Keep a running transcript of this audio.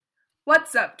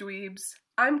What's up, dweebs?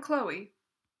 I'm Chloe.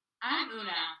 I'm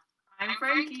Una. I'm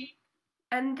Frankie.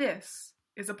 And this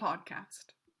is a podcast.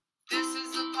 This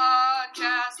is a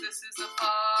podcast. This is a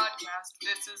podcast.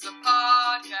 This is a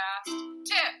podcast.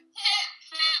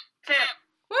 Tip.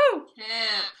 Woo!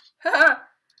 Tip.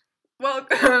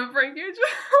 Welcome, Frankie.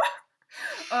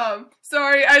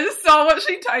 Sorry, I just saw what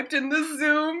she typed in the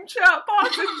Zoom chat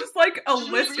box. It's just like a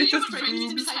list. It's just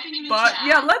boobs. But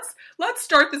yeah, let's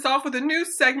start this off with a new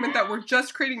segment that we're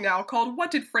just creating now called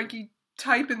 "What Did Frankie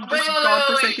Type in This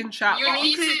Godforsaken Chat You Box?"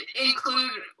 need to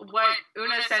include what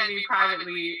Una sent me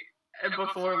privately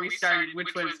before we started,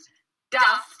 which was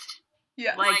dust.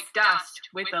 Yes. Like dust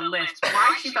with a list.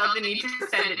 Why she felt the need to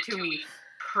send it to me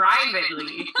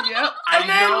privately. Yep. I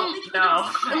don't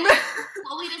know.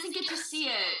 Chloe doesn't get to see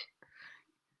it.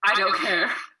 I don't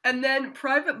care. And then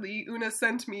privately, Una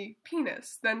sent me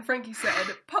penis. Then Frankie said,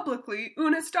 publicly,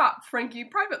 Una stop. Frankie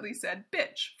privately said,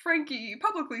 bitch. Frankie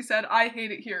publicly said, I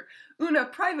hate it here. Una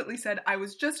privately said, I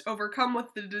was just overcome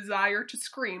with the desire to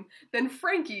scream. Then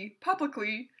Frankie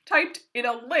publicly typed in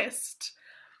a list,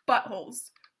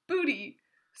 buttholes, booty,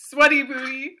 sweaty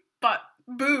booty, butt,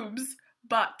 boobs,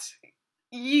 butt,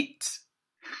 yeet.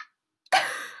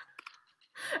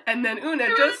 And then Una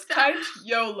just typed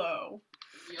YOLO.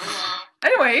 YOLO.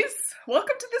 Anyways,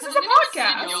 welcome to This Is a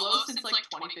Podcast. YOLO since like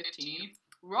 2015.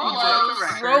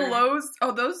 Rolos.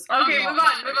 Oh, those. Okay, move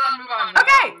on.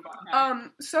 Okay.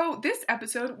 So this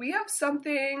episode, we have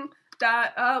something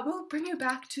that will bring you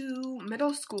back to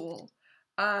middle school,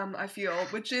 I feel,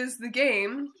 which is the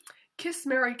game Kiss,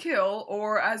 Marry, Kill,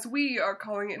 or as we are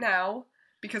calling it now,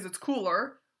 because it's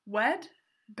cooler, Wed,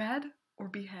 Bed, or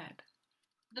Behead.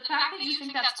 The fact that you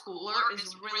think that's cooler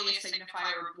is really a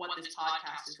signifier of what this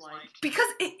podcast is like. Because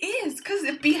it is, because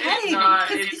it's beheading, not,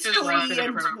 because it's just less history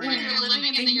and inappropriate. When you're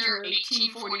living in the year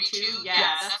 1842, yeah,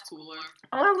 Yes. that's cooler.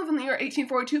 I want to live in the year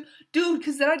 1842. Dude,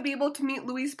 because then I'd be able to meet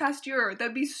Louis Pasteur.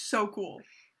 That'd be so cool.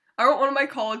 I wrote one of my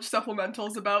college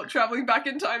supplementals about traveling back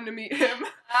in time to meet him.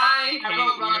 I I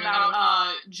wrote one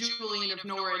about Julian of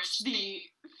Norwich, the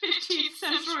 15th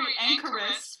century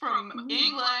anchoress from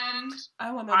England.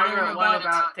 I want to I learn wrote one about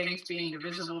about things being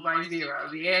divisible by zero.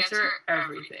 The answer,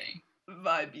 everything.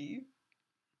 Vibey.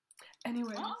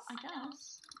 Anyways, Well, I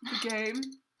guess. the game.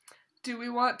 Do we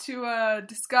want to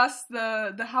discuss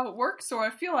the how it works, or I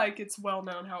feel like it's well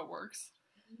known how it works?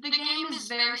 The game is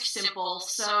very simple.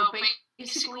 So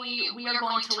basically, we are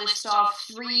going to list off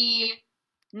 3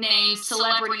 names,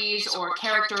 celebrities or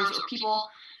characters or people,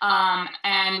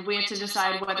 and we have to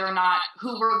decide whether or not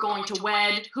who we're going to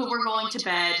wed, who we're going to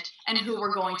bed, and who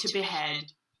we're going to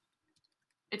behead.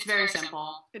 It's very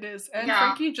simple. It is. And Yeah.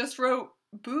 Frankie just wrote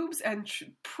boobs and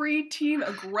preteen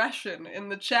aggression in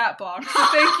the chat box. So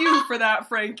thank you for that,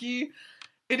 Frankie.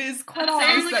 It is quite That's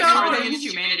obvious the that Cards you're Against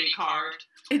paying. Humanity card.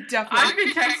 It definitely. I've been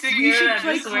texting We you should and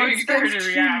play just Cards waiting for her to Against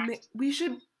react. We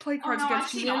should play Cards no, I've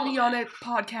Against seen Humanity all on of a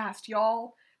podcast,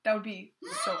 y'all. That would be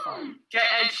so fun. Get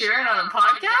Ed Sheeran on a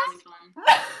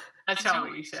podcast? That's not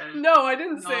what you said. No, I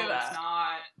didn't No, say it's that.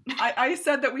 not. I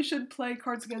said that we should play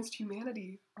Cards Against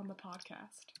Humanity on the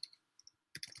podcast.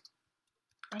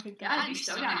 I think Yeah, that I'd would be be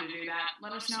so down to do that.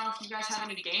 Let us know if you guys have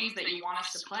any games that you want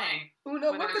us to play.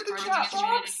 Una, Whether look at it's the Cards chat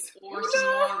Against Humanity box. or some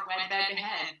more Wed, Bed,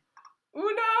 Behead.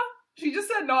 Una, she just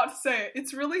said not to say it.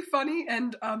 It's really funny,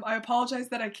 and I apologize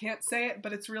that I can't say it,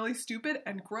 but it's really stupid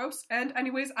and gross. And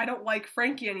anyways, I don't like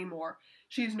Frankie anymore.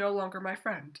 She's no longer my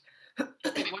friend.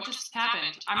 Wait, what just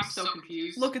happened? I'm so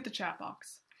confused. Look at the chat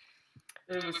box.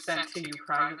 It was sent to you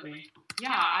privately.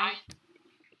 Yeah,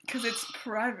 Because it's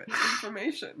private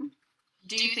information.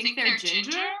 do you think they're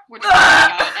ginger? We're talking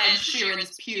about Ed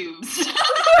Sheeran's pubes.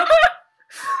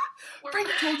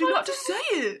 Frankie told you not to say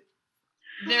it.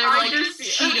 They're I like just-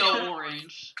 Cheeto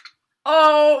orange.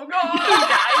 Oh, God.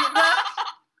 Guys,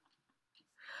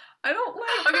 I don't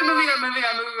like okay, moving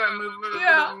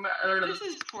on. Yeah. This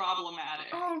is problematic.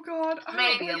 Oh, God. I don't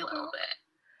Maybe a like little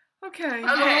that. bit. Okay.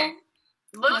 Okay.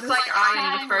 Looks Let us like I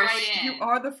am the dive first. right in. You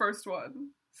are the first one.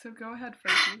 So go ahead,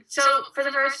 Frankie. So for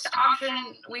the first option,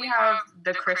 we have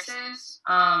the Chris's.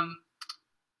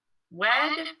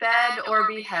 Wed, bed, or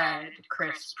behead.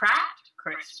 Chris Pratt,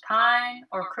 Chris Pine,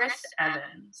 or Chris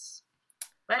Evans.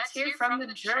 Let's hear from the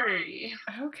jury.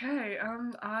 Okay,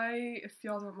 if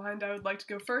y'all don't mind, I would like to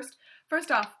go first.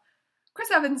 First off,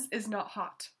 Chris Evans is not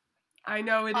hot. I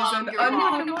know it is You're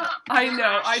wrong. I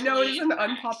You're know it is an actually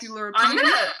unpopular I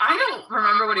opinion. don't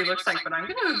remember what he looks like, but I'm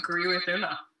gonna agree with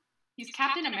Una. He's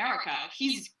Captain America.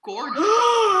 He's gorgeous.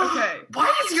 Okay.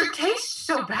 Why is your taste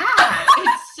so bad?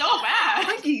 It's so bad.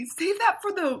 Frankie, save that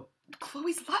for the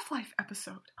Chloe's Love Life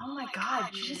episode. Oh my god,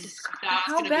 Jesus Christ. That's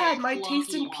How gonna be bad a my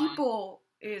taste in clunky one. people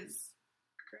is.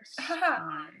 Chris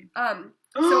Haha. Pine.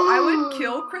 So I would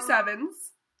kill Chris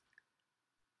Evans.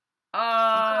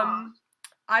 I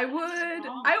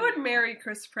would marry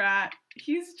Chris Pratt.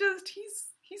 He's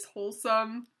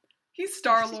wholesome. He's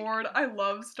Star-Lord. I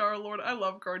love Star-Lord. I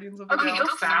love Guardians of the Okay, Galaxy.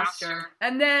 go faster.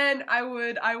 And then I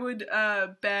would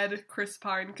bed Chris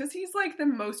Pine because he's like the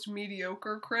most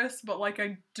mediocre Chris, but like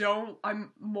I'm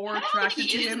more I don't think attracted he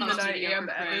to is the him most than I mediocre am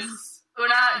Chris. Evans.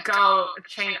 Una, go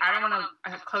change. I don't want to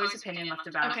have Chloe's opinion left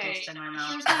about Okay, this in my mouth.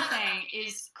 here's the thing: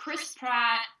 is Chris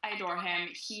Pratt. I adore him.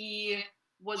 He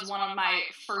was one of my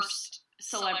first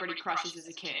celebrity crushes as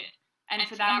a kid, and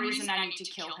for that reason, I need to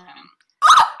kill him.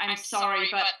 I'm sorry,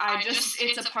 but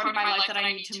it's a part of my life that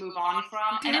I need to move on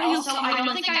from. And also, I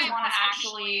don't think I want to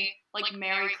actually, like,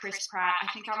 marry Chris Pratt. I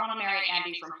think I want to marry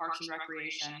Andy from Parks and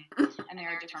Recreation. And they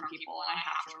are different people, and I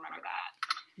have to remember that.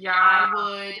 Yeah.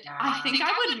 I think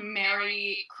I would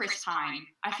marry Chris Pine.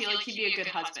 I feel like he'd be a good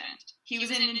husband. He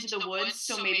was in Into the Woods,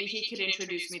 so maybe he could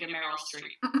introduce me to Meryl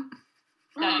Streep.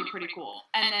 That'd be pretty cool.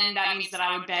 And then that means that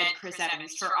I would bed Chris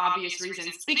Evans for obvious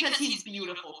reasons. Because he's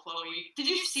beautiful, Chloe. Did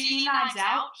you see Knives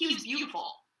Out? He was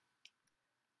beautiful.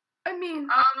 I mean,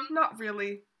 not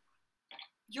really.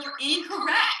 You're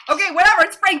incorrect. Okay, whatever.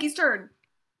 It's Frankie's turn.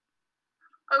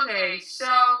 Okay, so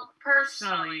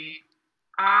personally,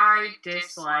 I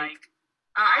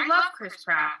love Chris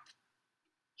Pratt.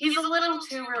 He's a little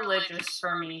too religious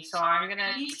for me, so I'm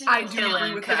gonna I do kill agree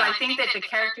him with because that. I think that the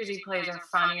characters he plays are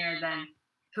funnier than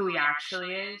who he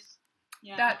actually is.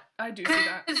 Yeah. That I do see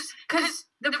that. Because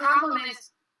the problem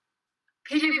is,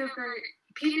 Pee-Pee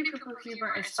Poo-Poo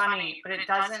humor is funny, but it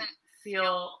doesn't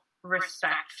feel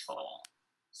respectful.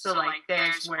 So, like,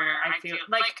 there's where I feel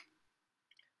like.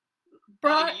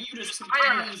 But you just I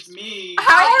don't know. confused me.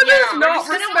 how are Yeah, those not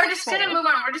we're just respectful? gonna move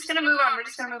on. We're just gonna move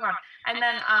on. And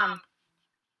then,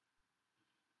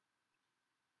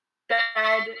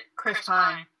 bed Chris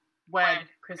Pine, wed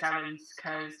Chris Evans,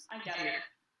 because I get it.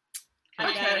 Okay.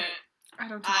 I get it. I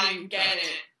don't I agree, get but- it.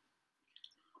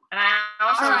 And I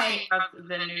also Alright. about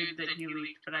the nude that he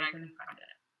leaked, but I couldn't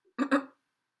find it.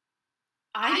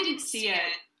 I didn't see it.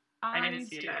 I didn't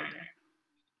see it did. either.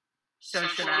 So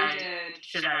should Chloe I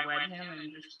did. wed him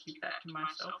and just keep that to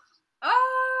myself?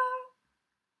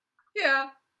 Yeah.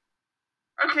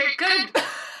 Okay, good.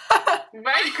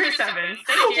 Wed Chris Evans.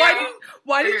 Thank you.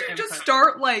 Why for did your you just input.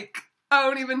 start like I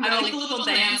don't even know. I like the little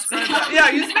dance.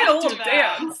 Yeah, you just made a little Do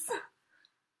that. dance.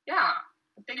 Yeah.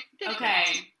 Big Okay.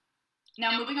 dance.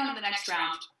 Now moving on to the next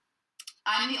round.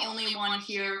 I'm the only one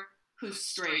here who's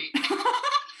straight.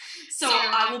 So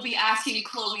I will be asking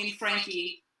Chloe and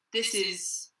Frankie. This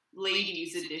is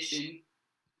ladies edition.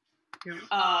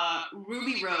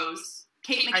 Ruby Rose,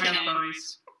 Kate I know McKinnon,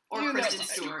 Chloe's. or You know Kristen mine.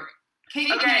 Stewart.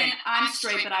 Kate Okay. McKinnon, I'm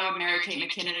straight, but I would marry Kate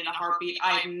McKinnon in a heartbeat.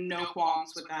 I have no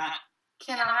qualms with that.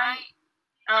 Can I?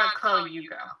 Chloe, you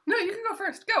go. No, you can go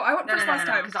first. Go. I went No, first last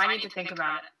time. because I need to think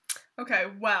about it. Okay,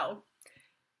 well,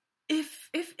 if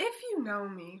you know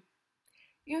me,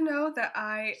 you know that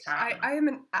I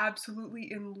am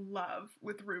absolutely in love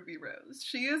with Ruby Rose.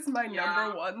 She is my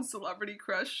number one celebrity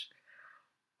crush.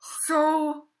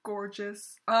 So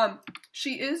gorgeous.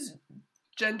 She is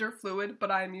gender fluid,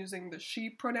 but I am using the she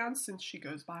pronouns since she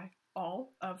goes by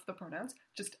all of the pronouns.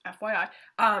 Just FYI.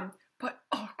 But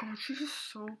oh god, she's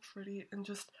just so pretty and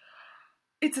just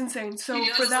it's insane. So She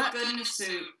does for that, look good in a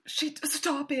suit.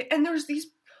 stop it. And there's these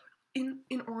in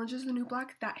Orange Is the New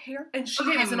Black, that hair, and she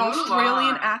Okay, has an move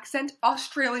Australian on. accent.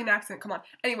 Australian accent. Come on.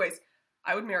 Anyways,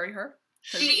 I would marry her.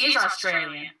 She is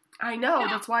Australian. I know. Yeah.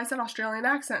 That's why I said Australian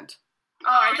accent. Oh,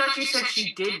 I thought you said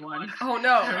she did one. Oh no.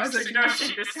 I I was was like, like, no,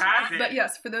 she just has it. but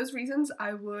yes, for those reasons,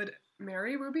 I would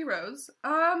marry Ruby Rose.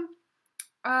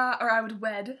 Or I would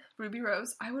wed Ruby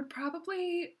Rose. I would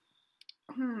probably,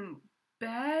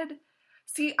 bed.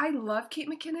 See, I love Kate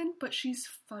McKinnon, but she's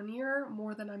funnier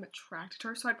more than I'm attracted to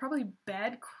her. So I'd probably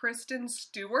bed Kristen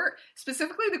Stewart,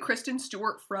 specifically the Kristen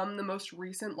Stewart from the most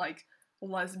recent like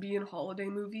lesbian holiday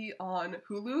movie on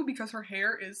Hulu, because her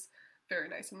hair is very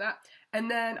nice in that. And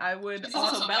then I would. She's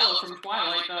also Bella from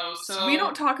Twilight, though. So We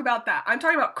don't talk about that. I'm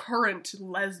talking about current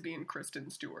lesbian Kristen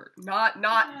Stewart, not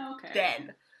Okay.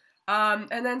 then.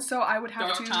 And then so I would have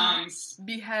Dark to times.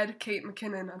 behead Kate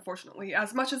McKinnon, unfortunately,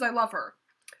 as much as I love her.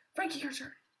 Frankie, your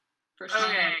turn. For sure.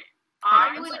 Okay.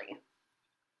 I'm I would. sorry.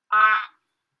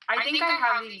 I think I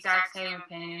have the exact same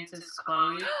opinions as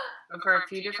Chloe, but for a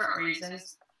few different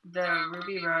reasons. The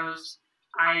Ruby Rose,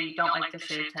 I don't like the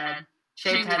shaved head.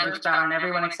 Shaved head looks bad on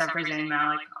everyone except for Zayn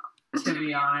Malik, to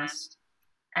be honest.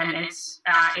 And it's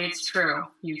true.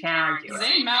 You can't argue it.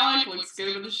 Zayn Malik looks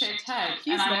good with a shaved head,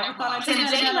 He's and I not never thought I'd hot. say And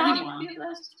that Zayn about Malik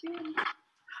anyone.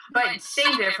 But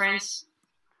same difference.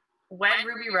 wed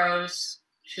Ruby Rose.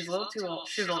 She's a little too old.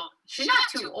 She's not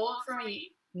too old for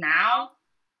me now,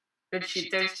 but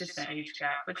there's just an age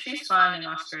gap. But she's fun and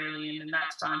Australian, and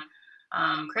that's fun.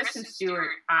 Kristen Stewart,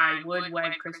 I would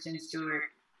wed Kristen Stewart,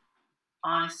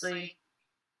 honestly.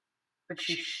 But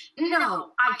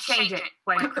no, I change it.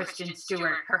 Wed Kristen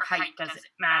Stewart. Her height doesn't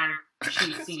matter.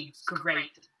 She seems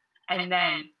great. And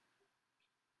then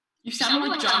You sound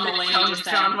like John Mulaney just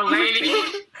then. John Mulaney.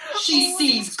 She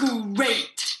seems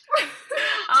great.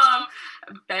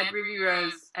 Bed Ruby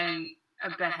Rose and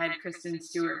behead Kristen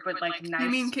Stewart, but like nice. You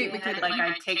mean Kate behead, McKinnon? Like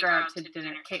I take her out to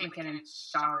dinner. Kate McKinnon.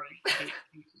 Sorry. Kate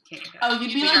McKinnon. Oh,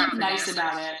 you'd be Take her out like for nice dinner.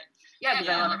 about it. Yeah,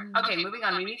 because I love her. Okay, moving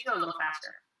on. We need to go a little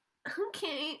faster.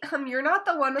 Okay, you're not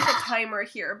the one with the timer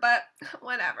here, but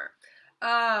whatever.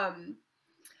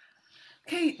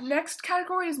 Okay, next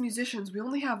category is musicians. We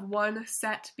only have one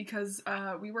set because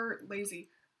we were lazy.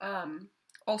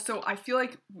 Also, I feel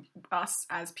like us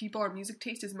as people, our music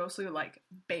taste is mostly like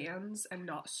bands and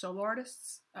not solo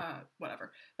artists.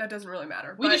 Whatever. That doesn't really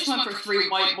matter. We But- just went for 3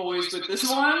 white boys with this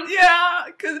one. Yeah,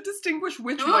 because distinguish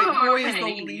which Ooh, white boy is the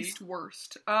okay. least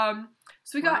worst. So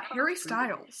we got Harry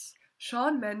Styles,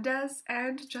 Shawn Mendes,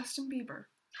 and Justin Bieber.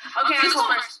 Okay, I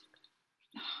call first.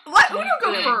 What? Who you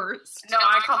go Good. first? No,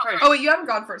 I call first. Oh wait, you haven't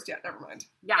gone first yet. Never mind.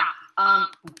 Yeah.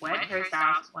 Wed Harry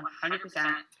Styles,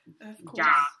 100%. Of course.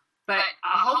 Yeah. But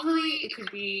hopefully it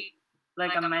could be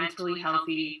like a mentally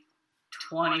healthy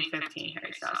 2015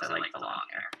 Harry Styles. I like the long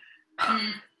hair.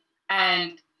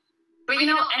 But you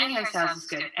know, any Harry Styles is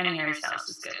good. Any Harry Styles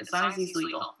is good. As long as he's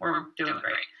legal, we're doing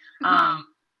great.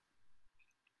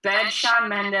 Bed Shawn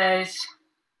Mendes.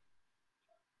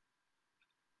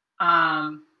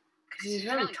 Because he's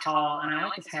really tall and I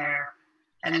like his hair.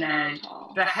 And then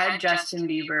behead Justin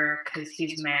Bieber because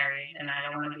he's married and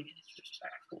I don't want to be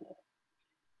disrespectful.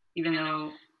 Even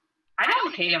though I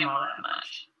don't hate him all that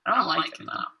much. I don't like him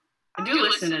though. I do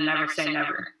listen to Never Say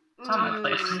Never. It's on my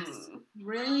playlist.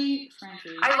 Really,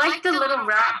 Frankie? I like the little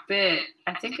rap bit.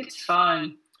 I think it's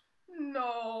fun.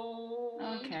 No.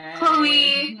 Okay.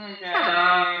 Chloe. Okay.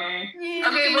 Yeah.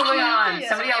 Okay, moving on.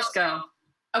 Somebody else go.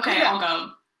 Okay, Yeah. I'll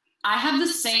go. I have the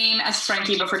same as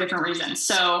Frankie, but for different reasons.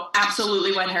 So,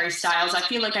 absolutely wed Harry Styles. I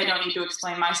feel like I don't need to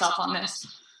explain myself on this.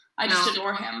 I just No.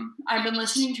 adore him. I've been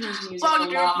listening to his music a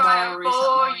Wonderful lot more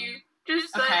for recently. you.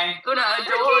 Just Okay. like gonna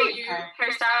adore you. Okay.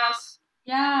 Harry Styles.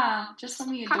 Yeah, just let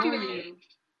me adore Copyright. you.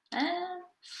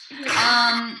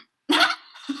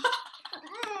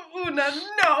 Una,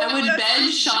 no. I would that's-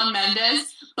 bed Shawn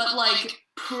Mendes, but like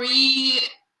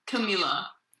pre-Camila.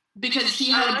 Because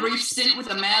he had a brief stint with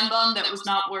a man bun that was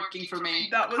not working for me.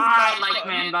 That was I not like fun.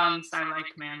 man buns. I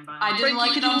like man buns. I didn't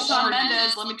like it on Frankie, Shawn who are you?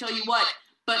 Mendes, let me tell you what.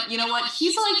 But you know what?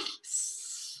 He's like,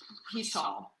 he's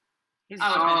tall. He's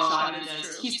I would bet tall. Shawn that is Mendes.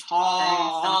 true. He's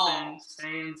tall.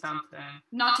 Saying something.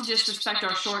 Not to disrespect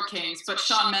our short kings, but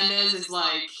Shawn Mendes is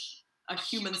like a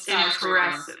human skyscraper.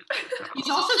 Impressive. He's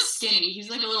also skinny. He's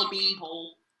like a little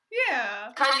beanpole. Yeah.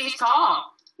 Because he's tall.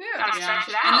 Yeah. Gotta stretch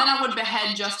it out. And then I would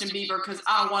behead Justin Bieber because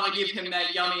I don't want to give him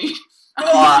that yummy.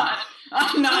 What?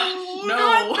 I'm not. Oh, No.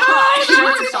 no, I no,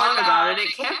 wrote no, a song no. about it.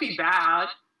 It can't be bad.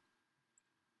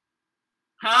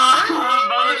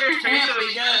 Both of your It can't faces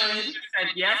be good. said,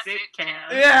 yes, it can.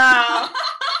 Yeah.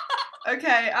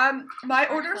 Okay, my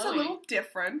order's a Chloe. little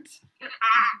different.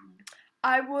 Ah,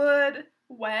 I would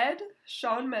wed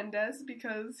Shawn Mendes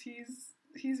because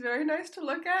he's very nice to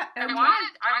look at, I and want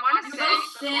to You're say,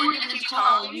 both before thin you and keep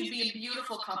tall. talking, You'd be a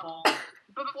beautiful couple.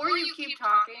 before you keep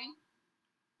talking,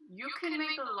 you can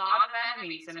make a lot of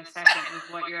enemies in a second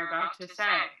with what you're about to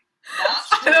say.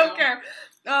 That's I true. don't care.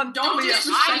 Don't Leah,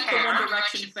 disrespect the care. One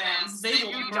Direction fans. They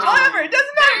will You be don't. Whatever, it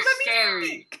doesn't matter. They're Let me scary.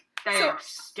 speak. They So- are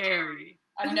scary.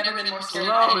 I've never been more scared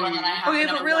Chloe. of anyone than I have Okay,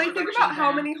 been but of really One think Direction about how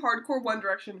fan. many hardcore One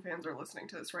Direction fans are listening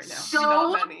to this right now. So-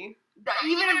 Not many.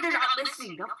 Even if they're not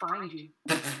listening, they'll find you.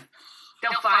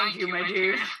 They'll find you, my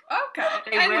dude. Okay.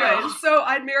 They Anyway, will. so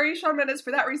I'd marry Shawn Mendes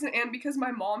for that reason, and because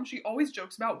my mom, she always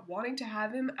jokes about wanting to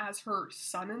have him as her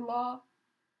son-in-law.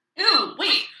 Ew,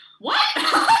 wait, what?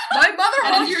 My mother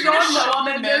And wants you're gonna show Shawn up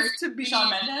and marry Mendes to be Shawn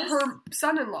Mendes? her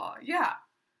son-in-law. Yeah.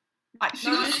 She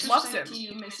No just loves disrespect him. to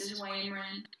you, Mrs.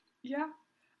 Wainwright. Yeah.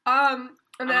 And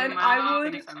then My I mom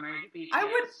would, thinks I'm ready to be I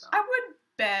gay, would, so. I would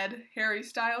bed Harry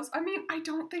Styles. I mean, I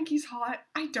don't think he's hot.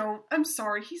 I don't. I'm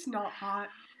sorry, he's not hot.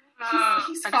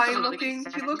 He's I just fine don't looking.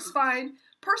 think He so. looks fine.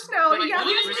 Personality, But yeah.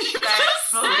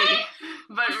 respectfully,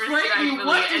 but respectfully,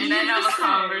 what did and then you have a just say?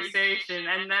 conversation,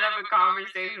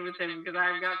 with him because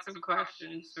I've got some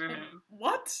questions for him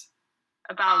What?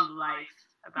 about life,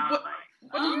 What? life.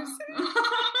 What do you say?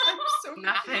 I'm so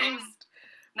Nothing. confused.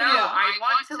 No, Yeah. I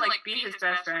want to like be his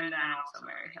best friend and also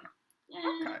marry him.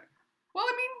 Okay.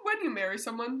 you marry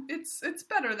someone, it's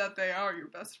better that they are your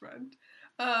best friend.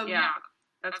 Yeah,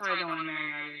 that's why I don't want to marry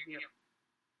either of you.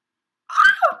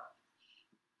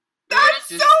 That's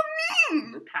Just so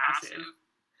mean! passive.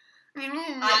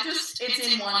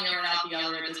 It's in one ear and out the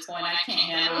other at this point. I can't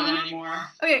handle it anymore.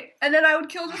 Okay, and then I would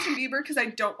kill Justin Bieber because I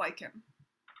don't like him.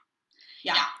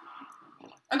 Yeah.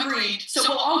 Agreed. So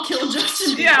we'll all kill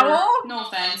Justin Bieber. Yeah, well, no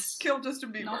offense. Kill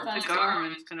Justin Bieber. No offense. The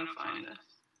government's gonna find us.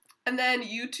 And then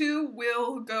you two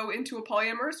will go into a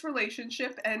polyamorous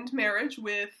relationship and marriage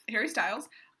with Harry Styles.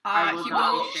 I will He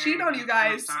not will be cheat sharing. on you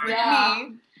guys I'm with sorry.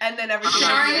 me, and then everything will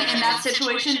Sharing be in okay. that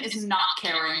situation is not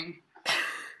caring.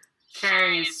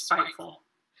 Sharing is spiteful.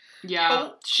 Yeah.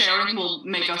 Oh. Sharing will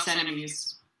make us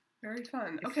enemies. Very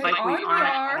fun. It's Okay, like on we we aren't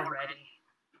are. already.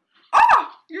 Oh!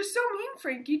 You're so mean,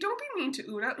 Frankie. Don't be mean to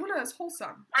Una. Una is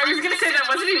wholesome. I was gonna say that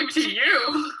wasn't even to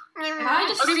you. Can I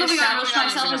just Okay, moving on, establish moving on,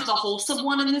 myself moving as the wholesome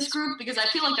one in this group? Because I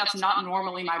feel like that's not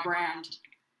normally my brand.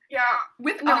 Yeah.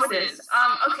 With No, it S's. is.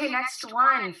 Okay, next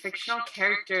one. Fictional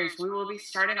characters. We will be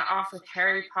starting off with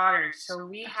Harry Potter. So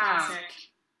we have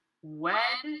Wed,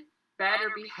 Bed, or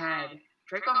Behead.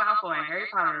 Draco Malfoy, Harry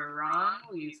Potter, Ron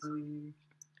Weasley.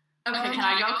 Okay, can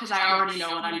I go? Because I already know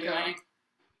what I'm doing.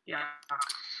 Yeah.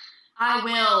 I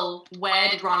will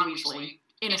wed Ron Weasley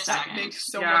in a That second. makes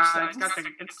so yeah, much sense.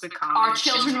 it's the comedy. Our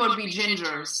children would be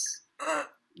gingers.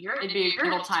 It'd be a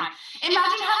little time.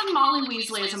 Imagine having Molly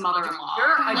Weasley as a mother-in-law.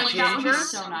 You're a Like, that would be ginger?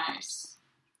 so nice.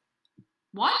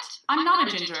 What? I'm not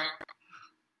a ginger.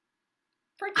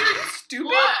 Frankie, are you stupid?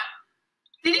 What?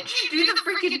 Didn't you do the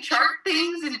freaking chart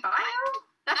things in bio?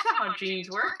 That's not how genes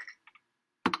work.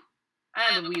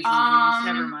 And the Weasley genes.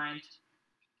 Never mind.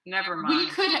 Never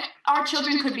mind. Our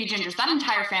children could be gingers. That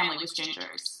entire family was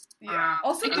gingers. Yeah.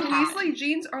 Also, it the could happen. Weasley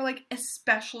genes are, like,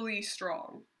 especially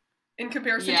strong in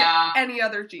comparison Yeah. to any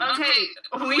other genes.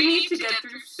 Okay, we need to get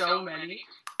through so many.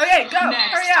 Okay, go.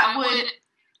 Next, Hurry up.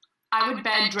 I would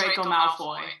bed Draco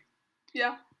Malfoy.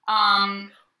 Yeah.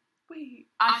 Wait.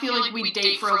 I feel like we'd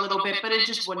date for a little bit, but it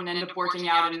just wouldn't end up working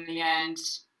out in the end,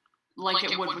 like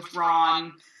it would with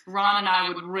Ron. Ron and I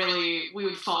we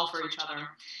would fall for each other.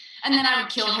 And then I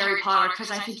would kill Harry Potter because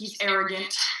I think he's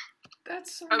arrogant.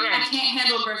 That's so Okay. I can't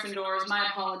handle Gryffindors. My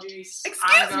apologies. Excuse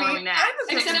I'm me. going next.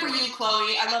 I'm a Except for Gryffindor. you,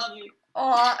 Chloe. I love you.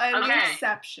 Aw, I'm Okay. an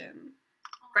exception.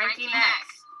 Frankie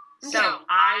next. Okay. So,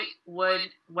 I would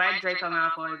wed Draco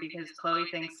Malfoy because Chloe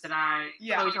thinks that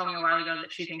Chloe told me a while ago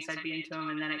that she thinks I'd be into him,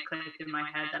 and then it clicked in my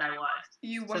head that I was.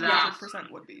 You So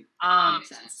 100% would be. Makes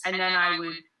sense. And then I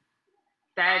would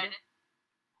bed.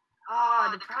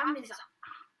 The problem is,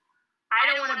 I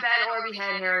don't want to bed or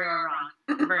behead Harry or Ron.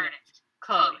 Verdict.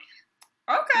 Chloe.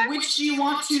 Okay. Which do you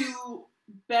want to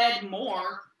bed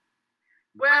more?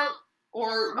 Well,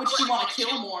 Or which do you want to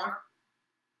kill more?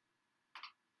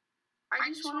 I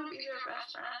just want to be their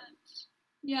best friends.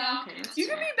 Yeah, okay. That's You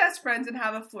can fair. be best friends and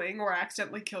have a fling or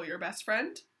accidentally kill your best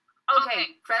friend. Okay,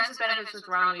 friends with benefits with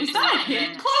Ron Weasley. Is that a and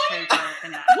hint, then Chloe? Harry Potter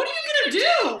and that. What are you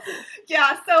gonna do?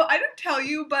 Yeah, so I didn't tell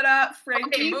you, but Frankie,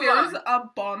 Okay, move there's on. a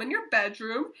bomb in your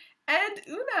bedroom. And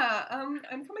Una,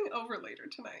 I'm coming over later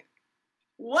tonight.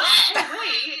 What?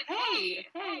 Wait, hey.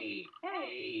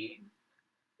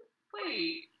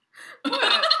 Wait. What?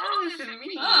 That was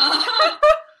me.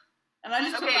 And I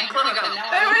just Okay, put my Chloe, hair up, go. and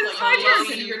now It I'm was like, my oh, turn.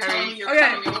 so you're telling me you're Okay.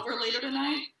 coming over later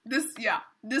tonight?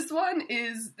 This one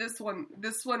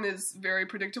is very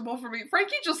predictable for me.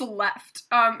 Frankie just left.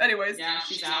 Anyways. Yeah,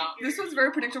 she's out. This was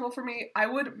very predictable for me. I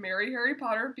would marry Harry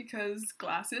Potter because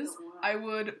glasses. I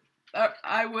would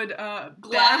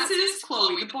Glasses,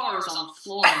 Chloe. The bar is on the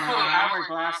floor now.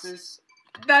 Hourglasses.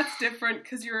 That's different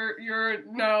because you're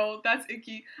no, that's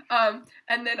icky. And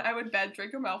then I would bed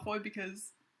Draco Malfoy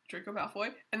because Draco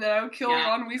Malfoy, and then I would kill Yeah,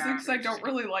 Ron Weasley because I don't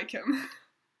really like him.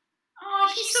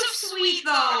 Oh, he's so sweet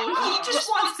though. He just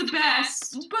wants the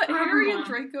best. But Harry and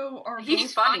Everyone. Draco are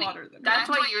He's both funny. hotter than That's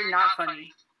him. why you're not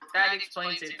funny. That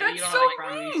explains it. That's you don't so like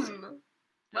Ron Weasley. mean.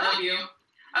 Love you.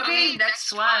 Okay,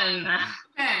 next one.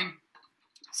 Okay.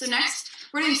 So next,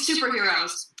 we're doing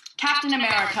superheroes. Captain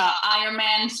America, Iron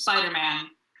Man, Spider-Man.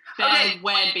 Bed, Okay.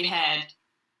 wed, behead.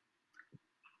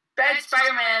 Bed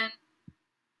Spider-Man.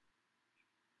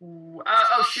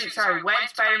 Sorry. Wed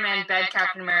Spider-Man, bed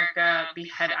Captain America,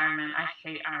 behead Iron Man. I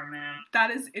hate Iron Man.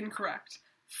 That is incorrect.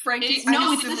 Frankie, It's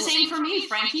I'm the similar- same for me,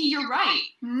 Frankie. You're right.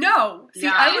 No. See,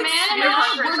 Yeah. I Iron would Man and Peter I,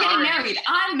 Parker we're is getting orange. married.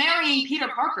 I'm marrying Peter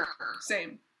Parker.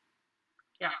 same.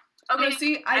 Okay, No,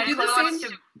 see, I and do the Chloe wants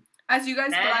same to as you guys,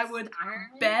 but bed I would Iron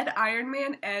Man? bed Iron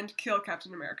Man and kill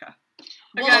Captain America.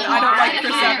 Well, Again, I don't if like you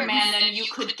Chris had Iron Evans. Man, then you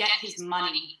could get his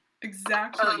money.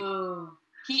 Exactly. Oh.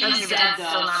 He Okay, is but dead, that's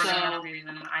still though, not a good so... enough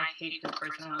reason. I hate this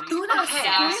personality. Una, Okay.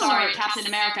 Yeah, sorry, spoilers. Captain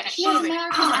America. He was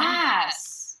America's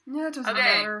ass. Yeah, it doesn't Okay.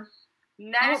 matter. I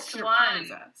won't Next care one,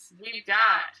 his ass. we've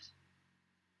got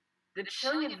The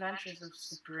Chilling Adventures of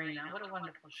Sabrina. What a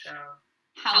wonderful show.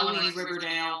 Halloween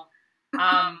Riverdale.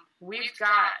 We've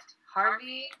got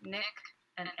Harvey, Nick,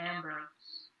 and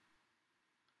Ambrose.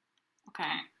 Okay.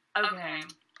 Okay,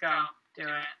 go. Do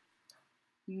it.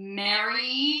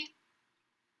 Mary.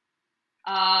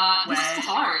 This Wed. is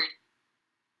hard.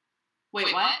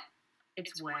 Wait, what?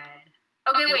 It's Wed.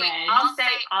 Okay, wait. Wed. I'll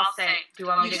say. Do you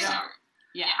want me You to go? start.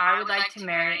 Yeah. I would like to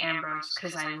marry Ambrose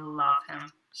because I love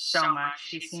him so much.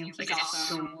 He seems like He's a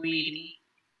awesome. sweetie.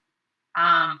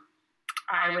 I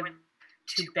would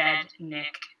to bed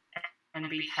Nick and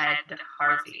behead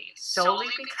Harvey solely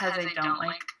because I don't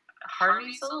like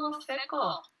Harvey's a little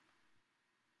fickle.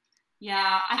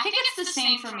 Yeah, I think it's the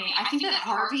same for me. I think that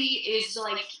Harvey is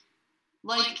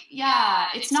yeah,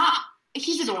 it's not,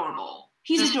 he's adorable.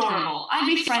 He's adorable. I'd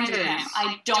be friends with him.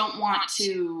 I don't want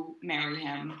to marry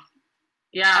him. I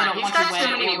Yeah, don't he's want got to so wed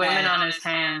many or women wed. on his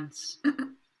hands.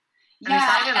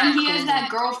 Yeah, and he has cool. that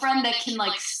girlfriend that can,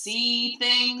 like, see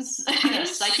things in a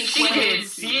psychic She way. can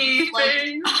see Like,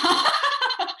 things.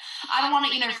 I don't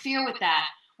want to interfere with that.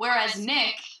 Whereas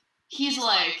Nick, he's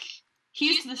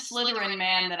the Slytherin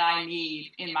man that I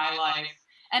need in my life.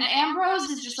 And Ambrose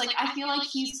is just like, I feel like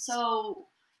he's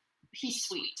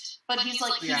sweet. But he's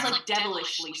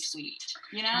devilishly sweet,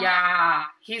 you know? Yeah,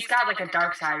 he's got like a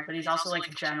dark side, but he's also like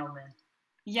a gentleman.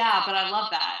 Yeah, but I love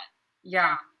that.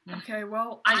 Yeah, Okay,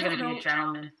 well, I'm I don't gonna be know a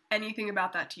gentleman. anything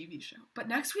about that TV show. But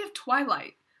next we have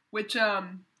Twilight, which I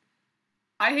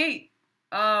hate.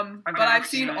 But I've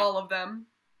seen all of them.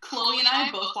 Chloe and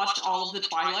I both watched all of the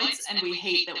Twilights, and we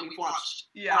hate that we've watched.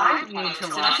 Yeah. I all of the need Twilights. to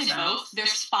Did I watch say them. both?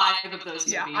 There's 5 of those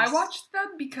movies. Yeah, I watched them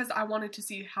because I wanted to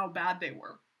see how bad they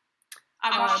were.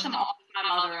 I watched them all with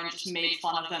my mother and just made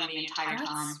fun of them the entire That's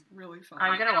time. really fun.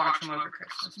 I'm gonna watch them over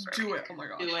Christmas break. Do it. Oh my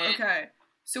gosh. Do it. Okay.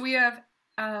 So we have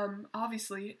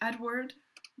obviously Edward,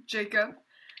 Jacob.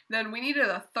 Then we needed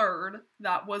a third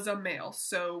that was a male.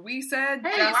 So we said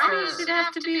Hey, Jasper. why does it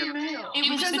have to be a male? It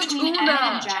was Because it's between Una. Ed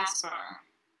and Jasper.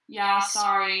 Yeah,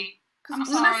 sorry. I'm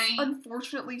Because Una's sorry.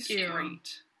 unfortunately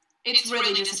straight. It's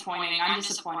really disappointing. I'm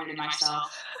disappointed in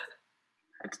myself.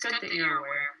 It's good that you're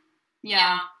aware.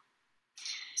 Yeah.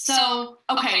 So,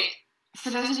 okay, for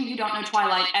those of you who don't know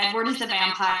Twilight, Edward is the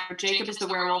vampire, Jacob is the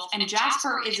werewolf, and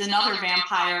Jasper is another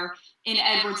vampire in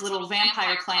Edward's little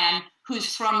vampire clan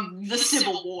who's from the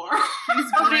Civil War. He's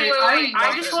Okay, great. wait. I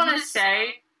love just him. want to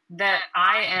say that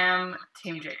I am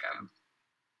Team Jacob.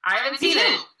 I haven't Me seen too.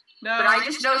 it, No. but I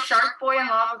just know Shark Boy and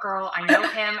Lava Girl. I know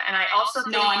him, and I also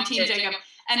think No, I'm Team that- Jacob.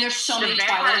 And there's so The many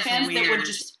vampire's Twilight fans that weird. would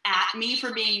just at me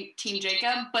for being Team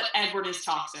Jacob, but Edward is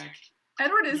toxic.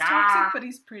 Edward is Yeah. toxic, but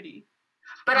he's pretty.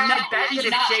 But I No, bet that he's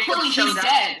if not. Jacob Chloe, showed he's up,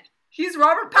 dead. He's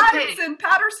Robert Okay.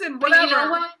 Patterson, But whatever. you know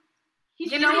what?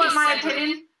 He's You know pretty what my eccentric.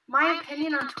 opinion? My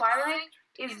opinion on Twilight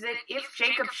is that if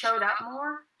Jacob showed up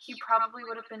more, he probably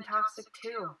would have been toxic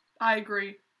too. I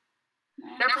agree.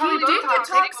 They're probably He both did get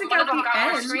toxic but one at of them the got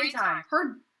more end. screen time.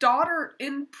 Her daughter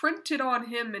imprinted on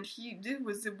him, and it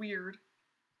was weird.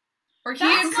 Or he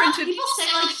That's not, imprinted. people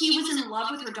say like he was in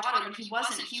love with her daughter, but he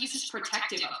wasn't. He was just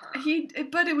protective of her.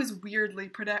 But it was weirdly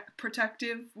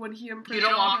protective when he imprinted. You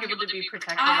don't on want her. people to be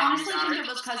protective I of your honestly think daughter. it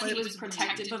was because But he it was was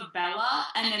protective weird. of Bella,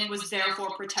 and then was therefore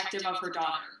protective of her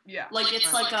daughter. Yeah. Like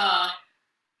it's like a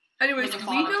Anyways, like a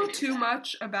we father know figure too thing.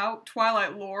 much about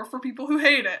Twilight lore for people who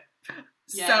hate it.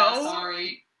 yeah. So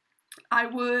Sorry. I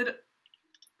would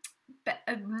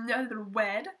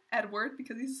wed Edward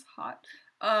because he's hot.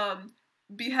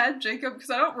 Behead Jacob because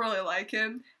I don't really like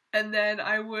him, and then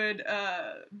I would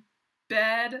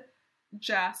bed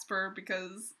Jasper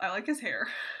because I like his hair.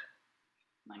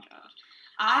 My God.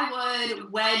 I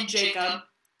would wed Jacob,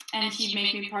 and he'd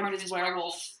make me part of his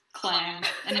werewolf clan,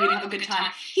 and we'd have a good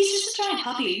time. He's just a giant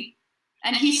puppy,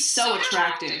 and he's so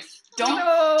attractive. Don't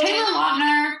No. Taylor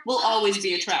Lautner will always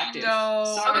be attractive. No.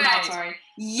 Sorry, Okay. not sorry.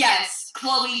 Yes,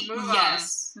 Chloe. Move on.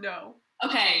 Yes. No.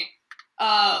 Okay.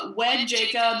 Wed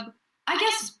Jacob. I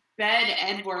guess bed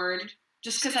Edward,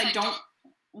 just because I don't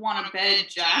want to bed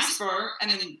Jasper and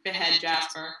then behead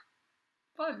Jasper.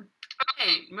 Fun.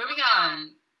 Okay, moving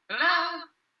on. Una?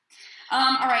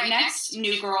 All right, next,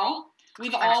 New Girl.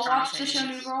 We've I'm all sorry watched to the say show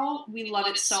this. New Girl. We love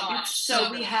it so much. It's So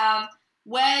so we good. have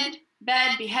Wed,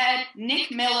 Bed, Behead,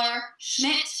 Nick Miller,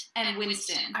 Schmidt, and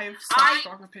Winston. I have such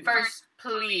strong opinions. First,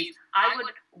 please, I would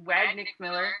wed Nick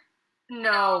Miller.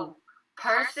 No,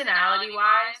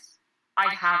 personality-wise,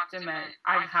 I'd have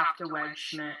to wed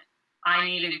Schmidt. I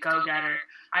need a go-getter.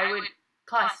 I would,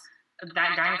 plus,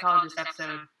 that gynecologist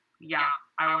episode, yeah,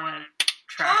 I want to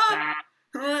track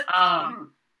that.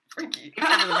 Frankie.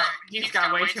 Except for the fact he's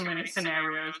got way too many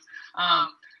scenarios.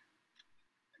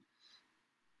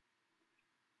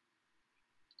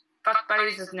 Fuck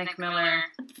buddies with Nick Miller.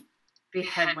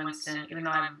 Behead Winston, even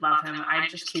though I love him. I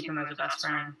just keep him as a best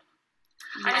friend.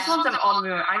 I just want them all to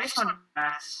be. I just want the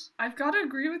best. I've got to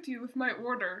agree with you with my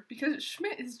order, because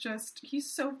Schmidt is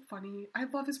he's so funny. I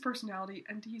love his personality,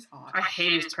 and he's hot. I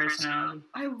hate his personality.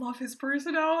 I love his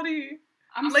personality.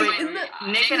 I'm Like, sorry. in the-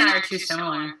 Nick and I are too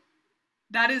similar.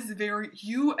 That is if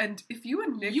you and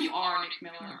Nick... You are Nick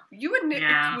Miller. You and Nick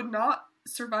Yeah. would not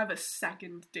survive a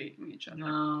second dating each other.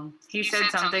 No. He said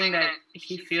something that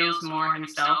he feels more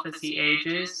himself as he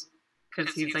ages,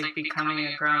 because he's, like, becoming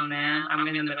a grown man. I'm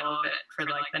in the middle of it for,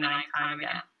 like, the 9th time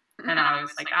again. And I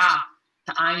was like,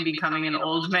 I'm becoming an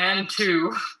old man,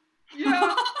 too. Yeah,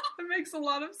 that makes a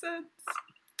lot of sense.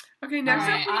 Okay, next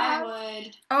Alright, up we have... I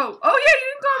would. Oh, yeah,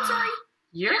 you didn't go, I'm sorry.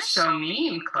 You're so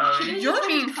mean, Chloe. You're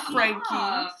mean, Come Frankie.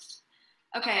 off.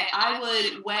 Okay, I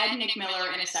would wed Nick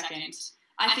Miller in a second.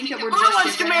 I think that we're Who just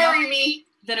wants to different marry enough me?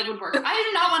 that it would work. I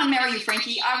do not want to marry you,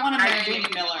 Frankie. I want to I marry do.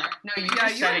 Nick Miller. No, you Yeah,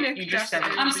 just you said and it. Nick You just said it.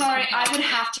 definitely- I'm sorry, I would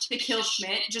have to kill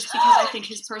Schmidt just because I think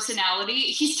his personality,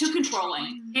 he's too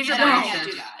controlling. He's And I can't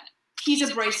abrasive. do that. He's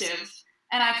abrasive.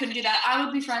 And I couldn't do that. I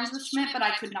would be friends with Schmidt, but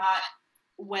I could not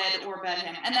wed or bed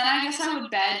him. And then I guess I would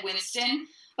bed Winston,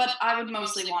 but I would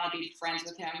mostly want to be friends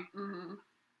with him. Mhm.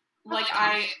 Like,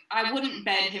 I wouldn't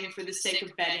bed him for the sake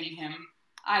of bedding him.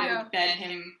 I Yeah. would bed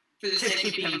him for the To sake of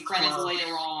keep being him friends close.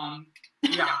 later on.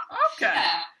 Yeah. Okay.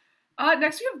 Yeah.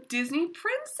 Next we have Disney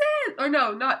princess. Or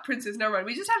no, not princes, never mind.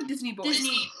 We just have Disney boys.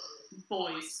 Disney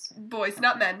boys. Boys,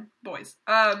 not men. Boys.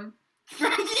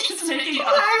 Frankie's making a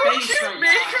face right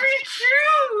now.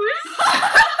 choose?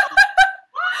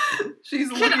 She's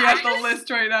Can looking I at the just- list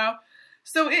right now.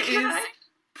 So it Can is I?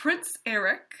 Prince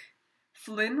Eric,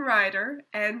 Flynn Rider,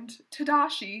 and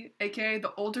Tadashi, aka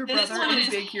the older This brother one in is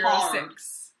Big Hero hard.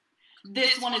 6.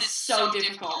 This one is so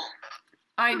difficult.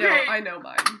 I Okay. know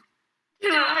mine.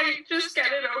 Can I just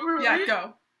get it over with? Yeah,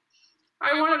 go.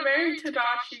 I want to marry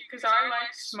Tadashi because I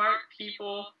like smart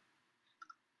people.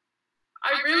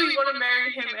 I really want to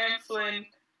marry him and Flynn,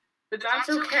 but that's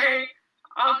okay.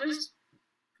 I'll just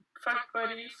fuck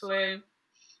Buddy Flynn.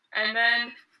 And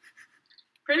then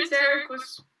Prince Eric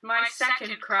was my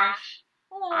second crush.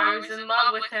 I was in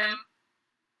love with him.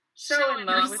 So in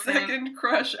Your love with him. second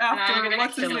crush I'm after, gonna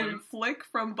what's his kill name, him. Flick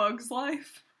from Bug's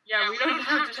Life? Yeah, we don't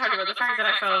have to talk about the fact that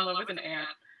I fell in love with an ant.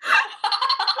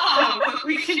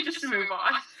 We can just move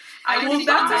on. Well, would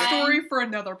that's a fine. story for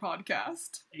another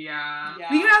podcast. Yeah.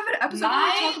 Yeah. We can have an episode where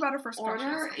My we talk about our first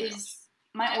crushes.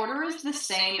 My order is the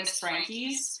same as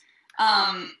Frankie's.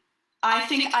 I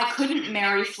think I couldn't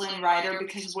marry Flynn Rider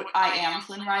because I am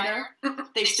Flynn Rider.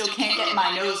 They still can't get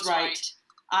my nose right.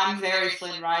 I'm very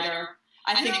Flynn Rider.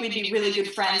 I think we'd be really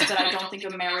good friends, but I don't think a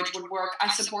marriage would work. I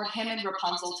support him and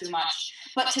Rapunzel too much.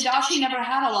 But Tadashi never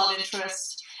had a love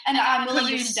interest, and I'm willing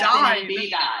to He step in died. and be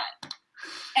that.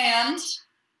 And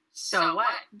So what?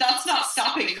 that's not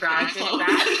stopping me, Tragic Chloe.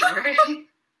 backstory.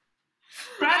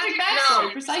 Tragic backstory, No.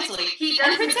 precisely. He And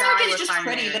doesn't Prince die Eric is if just I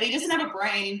pretty, marry but he doesn't have a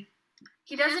brain.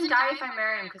 He doesn't die if I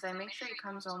marry him because I make sure he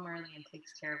comes home early and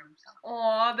takes care of himself.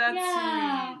 Aw, that's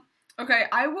Yeah. sweet. Okay,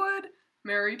 I would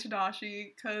marry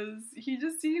Tadashi because he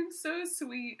just seems so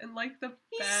sweet and like the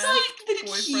He's best like the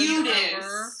boyfriend ever.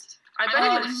 cutest. I bet it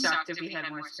would Um, have sucked if he had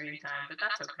more screen time, but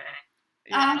that's okay.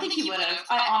 I don't think he would have.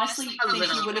 I honestly A think he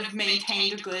little. would have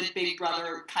maintained a good Big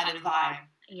Brother kind of vibe.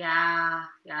 Yeah,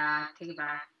 take it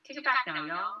back. Take it back now,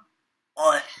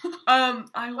 y'all.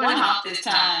 I But would not this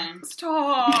time.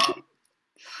 stop.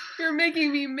 You're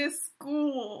making me miss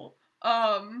school.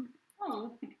 Oh.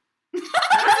 School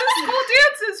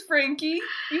dances, Frankie.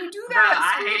 You do Bruh,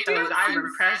 that. I at hate school those. I dances.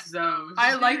 repress those.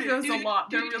 I like those a lot.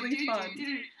 They're really fun.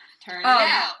 Turn it Um,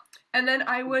 out. And then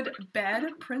I would bed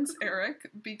Prince Eric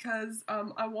because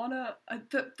I wanna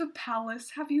the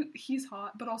palace. He's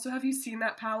hot, but also have you seen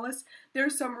that palace?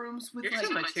 There's some rooms with You're like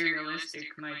too materialistic,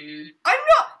 my dude. I'm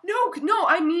not no,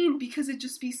 I mean because it'd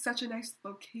just be such a nice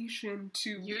location to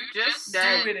You just do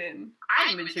said it in.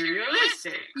 I'm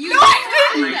materialistic. You No,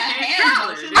 I did didn't. the hand Salad.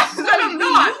 motions, No, so I'm you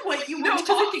not. knew what you No, were 'cause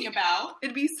talking about.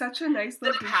 It'd be such a nice The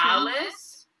location. palace?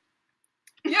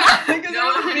 Yeah, because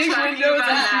No, there's I'm big talking windows about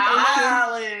and the ocean.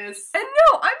 Palace. And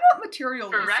no, I'm not For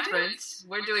materialistic. reference,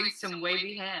 we're doing some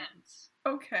wavy hands.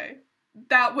 Okay,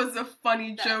 that was a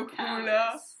funny That joke, Una.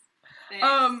 palace.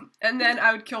 Thanks. And then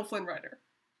I would kill Flynn Rider.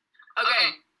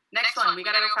 Okay, next one. We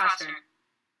gotta go faster.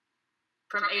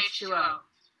 From H2O.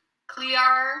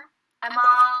 Clear,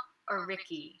 Emma, or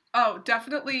Ricky? Oh,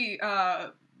 definitely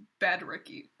bed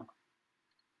Ricky.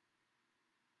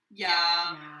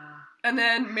 Yeah. And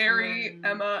then marry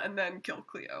Emma and then kill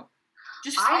Cleo.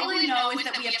 Just all I know is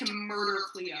that we have to murder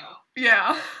Cleo.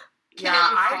 Yeah. Kill it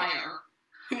with fire.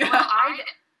 Yeah. Well,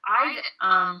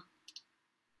 I'd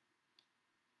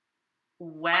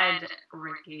wed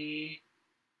Ricky.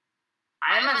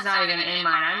 Emma's not even in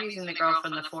mine. I'm using the girl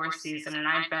from the 4th season, and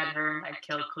I'd bed her and I'd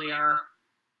kill Cleo.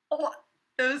 Oh,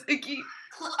 it was icky.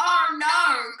 Oh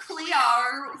no,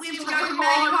 Cleo! We've got to make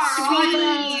our own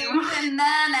and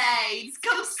mayonnaise.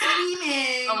 Come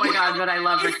swimming! Oh my god, but I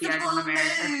love Ricky. It's I the want to full marry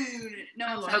her. moon.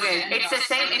 No, Okay, it's the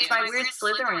same. It's my weird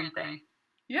Slytherin thing.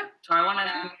 Yeah. So I want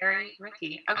to marry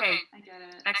Ricky. Okay, I get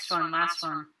it. next one, last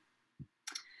one.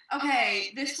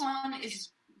 Okay, this one is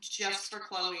just for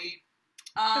Chloe.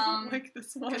 I don't like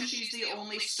this one. Because she's the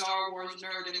only Star Wars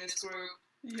nerd in this group.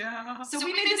 Yeah. So I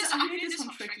made this one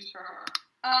tricky for her.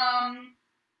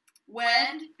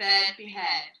 Wed, bed,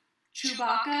 behead.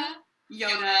 Chewbacca,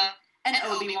 Yoda, and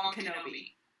Obi-Wan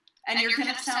Kenobi. And you're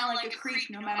gonna sound like a creep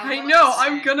no matter what. I know,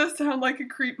 I'm gonna sound like a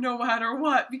creep no matter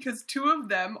what, because two of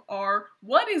them are,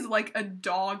 one is like a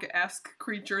dog-esque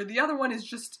creature, the other one is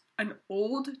just an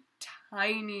old,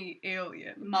 tiny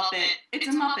alien. Muppet. It's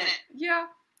a Muppet. Yeah.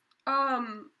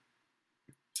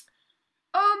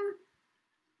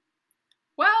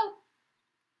 Well,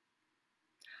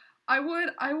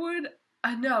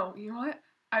 no, you know what?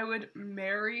 I would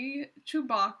marry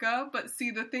Chewbacca, but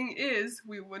see, the thing is,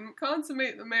 we wouldn't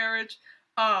consummate the marriage.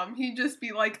 He'd just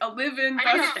be like a live-in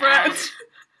best friend.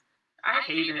 I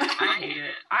hate it.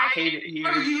 I hate it here.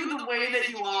 Are you the way that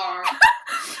you are?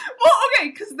 Well, okay,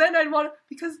 because then I'd want to,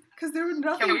 because there was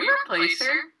nothing. Can we replace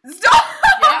her? Stop!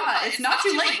 Yeah, it's not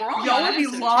too late. We're only Y'all on would be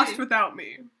episode lost 2. without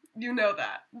me. You know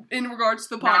that. In regards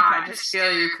to the Nah, podcast. just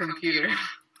steal your computer.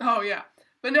 Oh, yeah.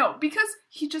 But no, because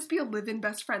he'd just be a live-in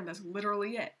best friend. That's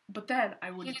literally it. But then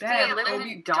I would He's bet a little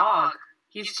dog.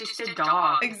 He's just a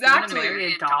dog. Exactly. You wanna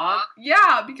marry a dog?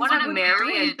 Yeah, because Wanna I wouldn't marry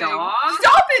do a anything. dog?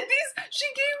 Stop it!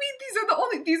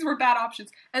 These were bad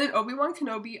options. And then Obi-Wan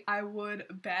Kenobi, I would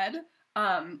bed.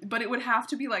 But it would have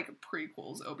to be like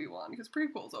prequels Obi-Wan, because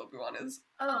prequels Obi-Wan is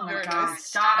Oh my very god, nice.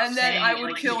 stop And then saying I it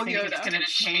would like kill you think Yoda. it's gonna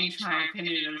change my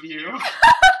opinion of you.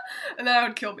 And then I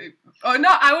would kill Baby. Oh, no,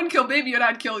 I wouldn't kill Baby Yoda,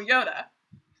 I'd kill Yoda.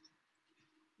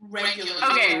 Regular.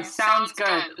 Okay, Yoda. sounds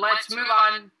good. Let's move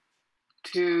on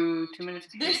to 2 minutes.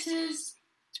 This is.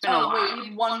 It's been a Oh, while. wait, we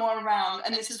need one more round,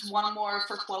 and this is one more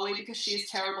for Chloe because she has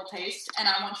terrible taste, and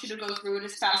I want you to go through it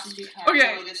as fast as you can.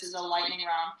 Okay. Chloe, this is a lightning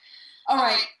round.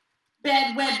 Alright.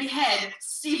 Bed, wed, behead.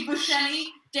 Steve Buscemi,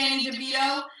 Danny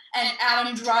DeVito, and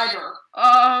Adam Driver.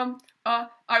 I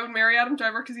would marry Adam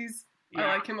Driver because I Yeah.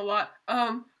 like him a lot.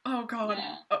 Oh god.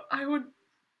 Yeah. I would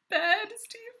bed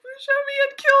Steve Buscemi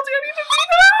and kill Danny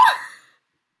DeVito!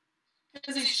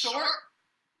 Because he's short?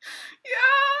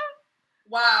 Yeah!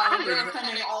 Wow, I you're would-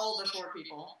 offending all the short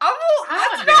people. Oh, I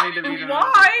that's want not Danny DeVito.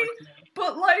 why!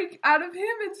 But, like, out of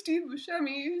him and Steve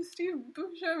Buscemi's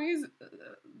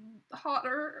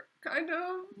hotter, kind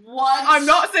of. What? I'm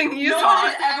not saying he is No one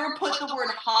hot. has ever put the word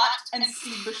hot and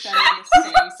Steve Buscemi in the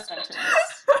same sentence.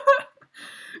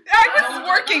 I was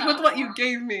working with what you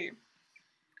gave me.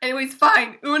 Anyways,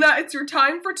 fine. Una, it's your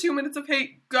time for 2 minutes of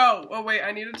hate. Go. Oh, wait,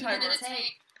 I need a 2 timer. minutes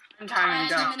hate. I'm timing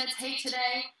to My go. 2 minutes hate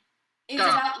today is Go.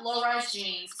 about low-rise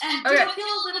jeans. And do Okay. I feel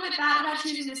a little bit bad about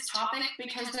choosing this topic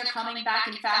because they're coming back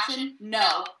in fashion?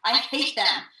 No. I hate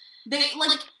them. They,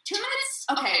 like, 2 minutes...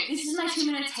 Okay, this is my 2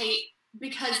 minutes hate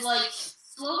because, like,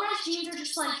 low-rise jeans are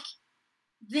just, like...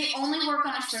 They only work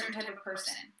on a certain type of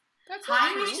person. That's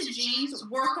not true. High-waisted jeans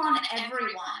work on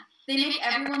everyone. They make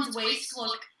everyone's waist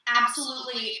look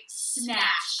absolutely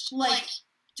snatched. Like,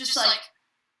 just, like,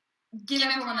 give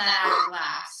everyone that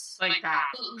hourglass. Like that.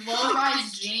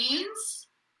 Low-rise jeans?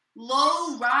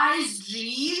 Low-rise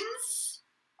jeans?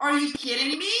 Are you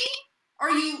kidding me?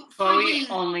 Are you Chloe freaking...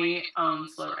 only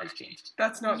owns low-rise jeans.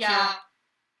 That's not Yeah,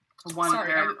 One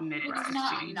Sorry, pair of it's mid-rise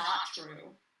not jeans.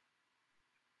 true.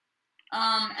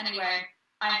 Anyway,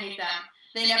 I hate them.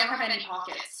 They never have any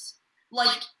pockets.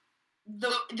 Like,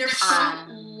 they're so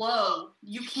low,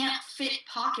 you can't fit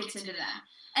pockets into them.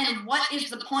 And what is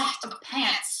the point of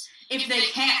pants if they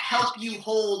can't help you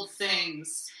hold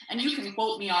things? And you can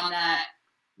quote me on that.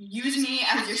 Use me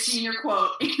as your senior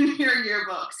quote in your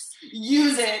yearbooks.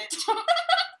 Use it.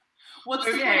 What's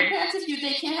the point of pants if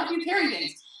they can't help you carry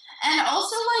things? And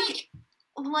also,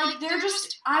 like they're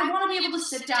just... I want to be able to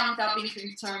sit down without being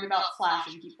concerned about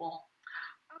flashing people.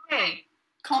 Okay.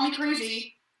 Call me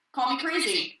crazy. Call me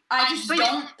crazy. I just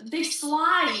don't... They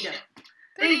slide.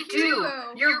 They Thank do. you,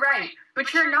 though. You're right.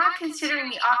 But you're not considering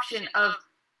the option of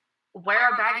wear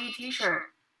a baggy t-shirt.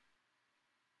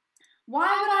 Why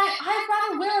would I'd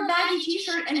rather wear a baggy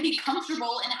t-shirt and be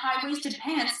comfortable in high-waisted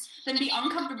pants than be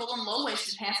uncomfortable in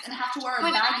low-waisted pants and have to wear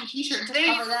a baggy t-shirt to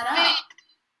cover that up.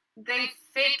 They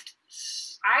fit.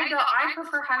 I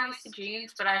prefer high-waisted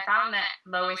jeans, but I found that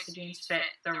low-waisted jeans fit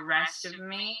the rest of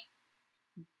me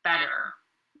better.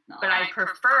 No. But I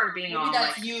prefer being all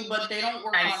that's like you, but they don't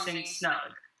work nice on and me.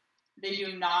 snug. They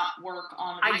do not work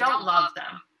on me. I don't love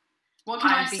them. What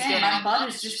can I say? My butt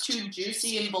is just too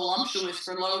juicy and voluptuous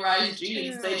for low-rise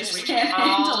jeans. They just can't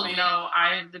handle me. No,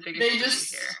 I have the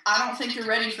biggest here. I don't think you're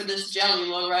ready for this jelly,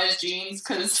 low-rise jeans,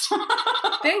 because...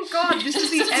 Thank God, this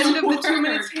is the end of the 2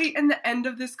 minutes hate and the end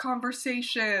of this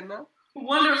conversation.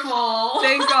 Wonderful.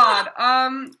 Thank God.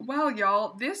 Well,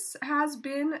 y'all, this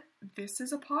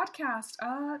is a podcast.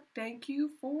 Thank you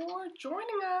for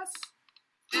joining us.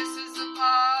 This is a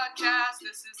podcast.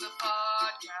 This is a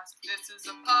podcast. This is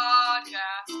a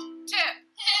podcast. Tip.